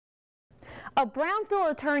A Brownsville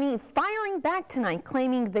attorney firing back tonight,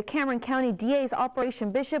 claiming the Cameron County DA's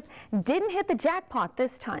Operation Bishop didn't hit the jackpot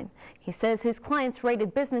this time. He says his client's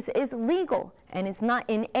rated business is legal and is not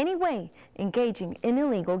in any way engaging in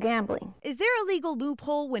illegal gambling. Is there a legal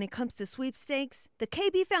loophole when it comes to sweepstakes? The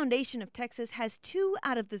KB Foundation of Texas has 2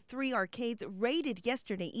 out of the 3 arcades raided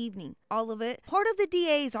yesterday evening. All of it part of the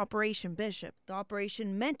DA's Operation Bishop. The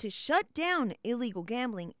operation meant to shut down illegal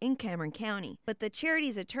gambling in Cameron County. But the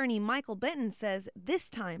charity's attorney Michael Benton says this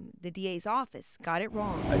time the DA's office got it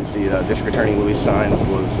wrong. I see District Attorney Louis Sines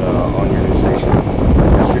was on your news station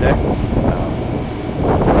yesterday.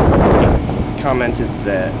 He commented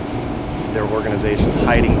that their organization is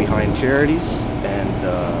hiding behind charities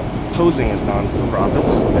and posing as non-for-profits,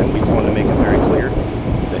 and we just wanted to make it very clear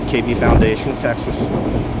that KB Foundation of Texas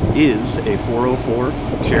is a 404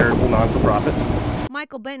 charitable non-for-profit.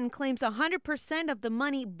 Michael Benton claims 100% of the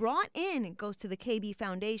money brought in goes to the KB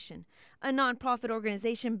Foundation, a nonprofit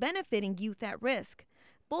organization benefiting youth at risk.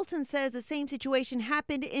 Bolton says the same situation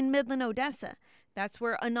happened in Midland, Odessa. That's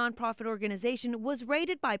where a nonprofit organization was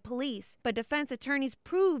raided by police, but defense attorneys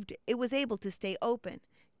proved it was able to stay open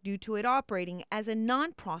due to it operating as a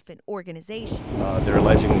nonprofit organization. They're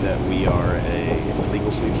alleging that we are a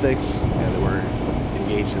illegal sweepstakes and that we're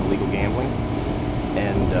engaged in illegal gambling.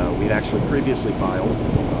 And we've actually previously filed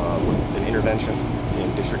an intervention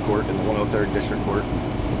in district court, in the 103rd District Court,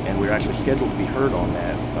 and we're actually scheduled to be heard on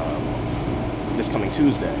that this coming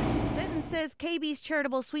Tuesday. Benton says KB's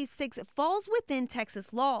charitable sweepstakes falls within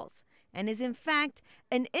Texas laws and is in fact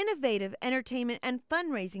an innovative entertainment and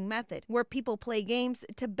fundraising method where people play games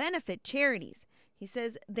to benefit charities. He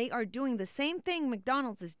says they are doing the same thing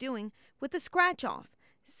McDonald's is doing with the scratch-off,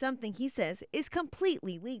 something he says is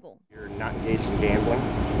completely legal. You're not engaged in gambling.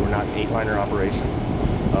 We're not an 8-liner operation.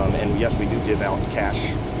 And yes, we do give out cash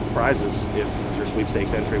prizes if your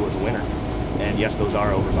sweepstakes entry was a winner. And yes, those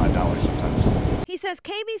are over $5 sometimes. He says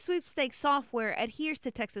KB sweepstakes software adheres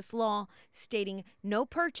to Texas law, stating no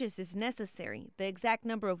purchase is necessary. The exact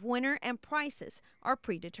number of winner and prices are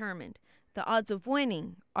predetermined. The odds of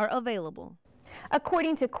winning are available.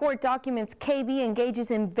 According to court documents, KB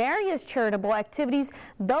engages in various charitable activities.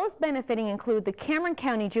 Those benefiting include the Cameron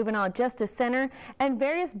County Juvenile Justice Center and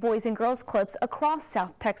various boys and girls clubs across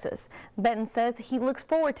South Texas. Benton says he looks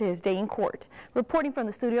forward to his day in court. Reporting from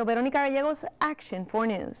the studio, Veronica Gallegos, Action 4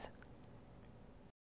 News.